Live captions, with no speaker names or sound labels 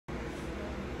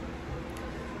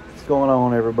What's going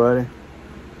on, everybody?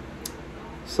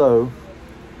 So,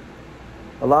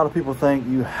 a lot of people think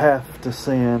you have to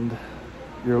send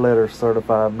your letters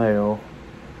certified mail,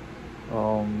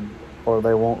 or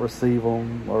they won't receive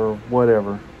them, or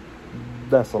whatever.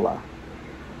 That's a lie.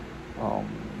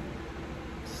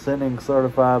 Sending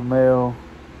certified mail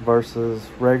versus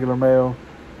regular mail,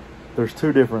 there's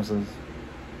two differences.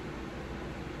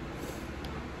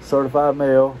 Certified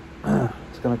mail,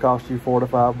 it's going to cost you $4 to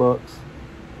 $5.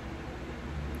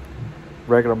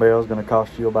 Regular mail is going to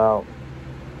cost you about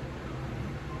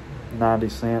 90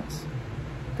 cents,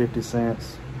 50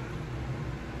 cents.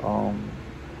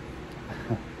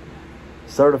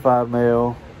 Certified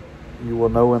mail, you will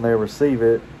know when they receive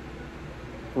it.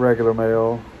 Regular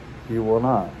mail, you will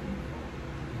not.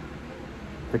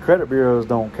 The credit bureaus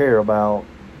don't care about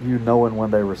you knowing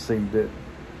when they received it.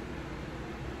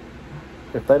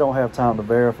 If they don't have time to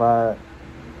verify it,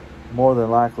 more than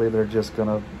likely they're just going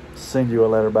to send you a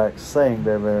letter back saying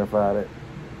they verified it.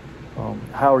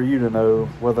 How are you to know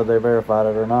whether they verified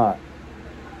it or not?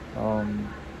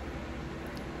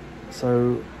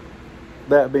 So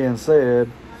that being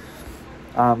said,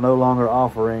 I'm no longer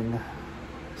offering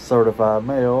certified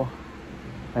mail,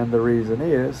 and the reason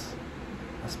is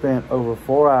I spent over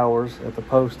 4 hours at the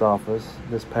post office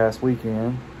this past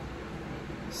weekend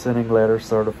sending letters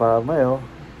certified mail,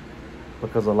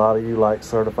 because a lot of you like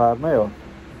certified mail.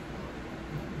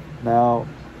 Now,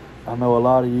 I know a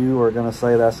lot of you are going to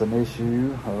say that's an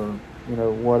issue, or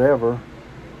whatever.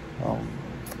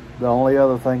 The only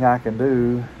other thing I can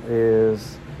do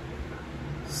is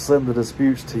send the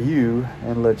disputes to you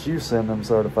and let you send them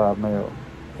certified mail.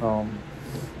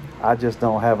 I just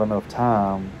don't have enough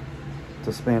time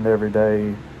to spend every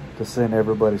day to send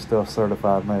everybody stuff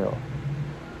certified mail.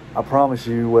 I promise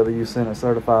you, whether you send it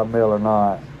certified mail or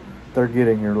not, they're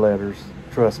getting your letters.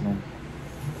 Trust me.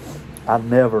 I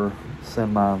never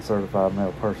send mine certified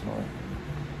mail personally.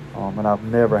 And I've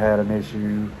never had an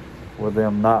issue with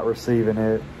them not receiving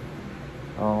it.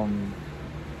 And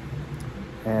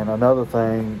another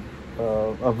thing,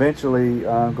 eventually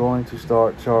I'm going to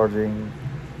start charging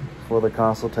for the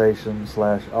consultation /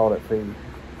 audit fee.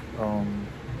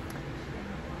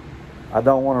 I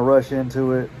don't want to rush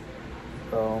into it.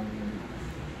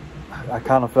 I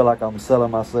kind of feel like I'm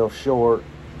selling myself short,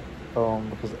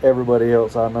 because everybody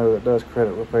else I know that does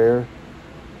credit repair,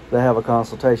 they have a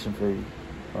consultation fee.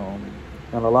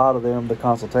 And a lot of them, the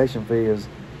consultation fee is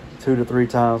 2 to 3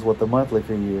 times what the monthly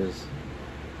fee is.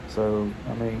 So,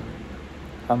 I mean,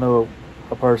 I know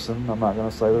a person, I'm not going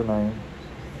to say their name,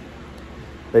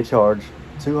 they charge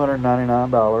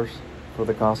 $299 for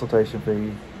the consultation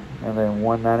fee, and then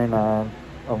 $199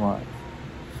 a month.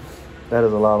 That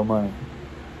is a lot of money.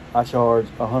 I charge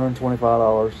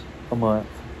 $125 a month,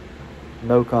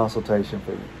 no consultation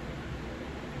fee.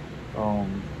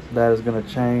 That is going to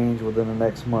change within the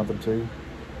next month or two.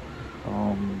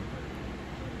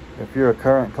 If you're a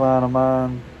current client of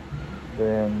mine,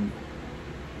 then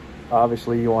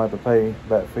obviously you won't have to pay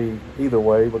that fee either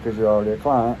way, because you're already a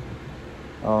client.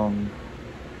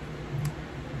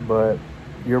 But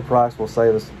your price will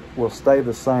stay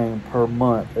the same per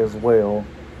month as well,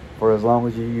 for as long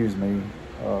as you use me.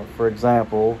 For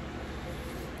example,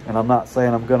 and I'm not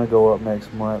saying I'm going to go up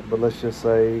next month, but let's just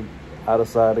say I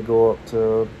decide to go up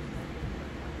to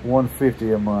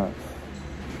 $150 a month.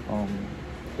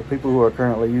 The people who are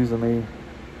currently using me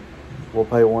will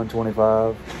pay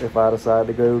 $125. If I decide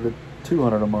to go to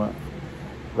 $200 a month,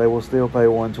 they will still pay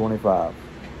 $125.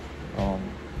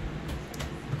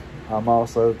 I'm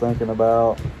also thinking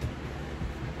about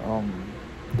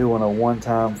doing a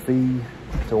one-time fee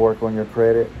to work on your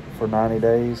credit for 90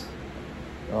 days.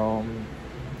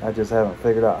 I just haven't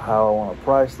figured out how I want to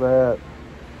price that.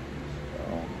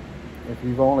 If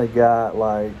you've only got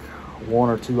like 1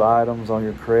 or 2 items on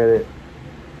your credit,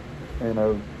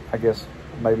 I guess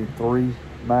maybe 3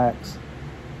 max,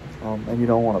 and you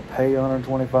don't want to pay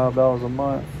 $125 a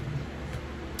month,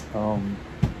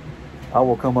 I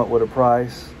will come up with a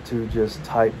price to just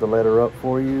type the letter up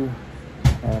for you,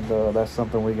 and that's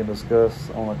something we can discuss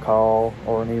on a call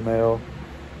or an email,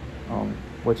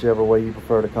 whichever way you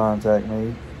prefer to contact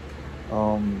me.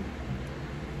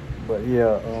 But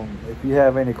yeah, if you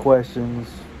have any questions,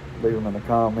 leave them in the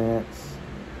comments.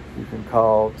 You can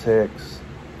call, text,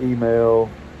 email,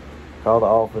 call the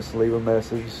office, leave a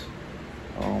message.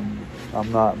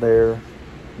 I'm not there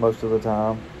most of the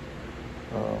time.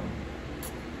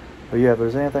 But yeah, if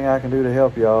there's anything I can do to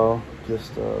help y'all,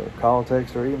 just call,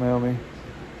 text, or email me,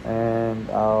 and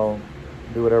I'll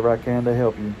do whatever I can to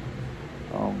help you.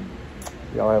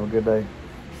 Y'all have a good day.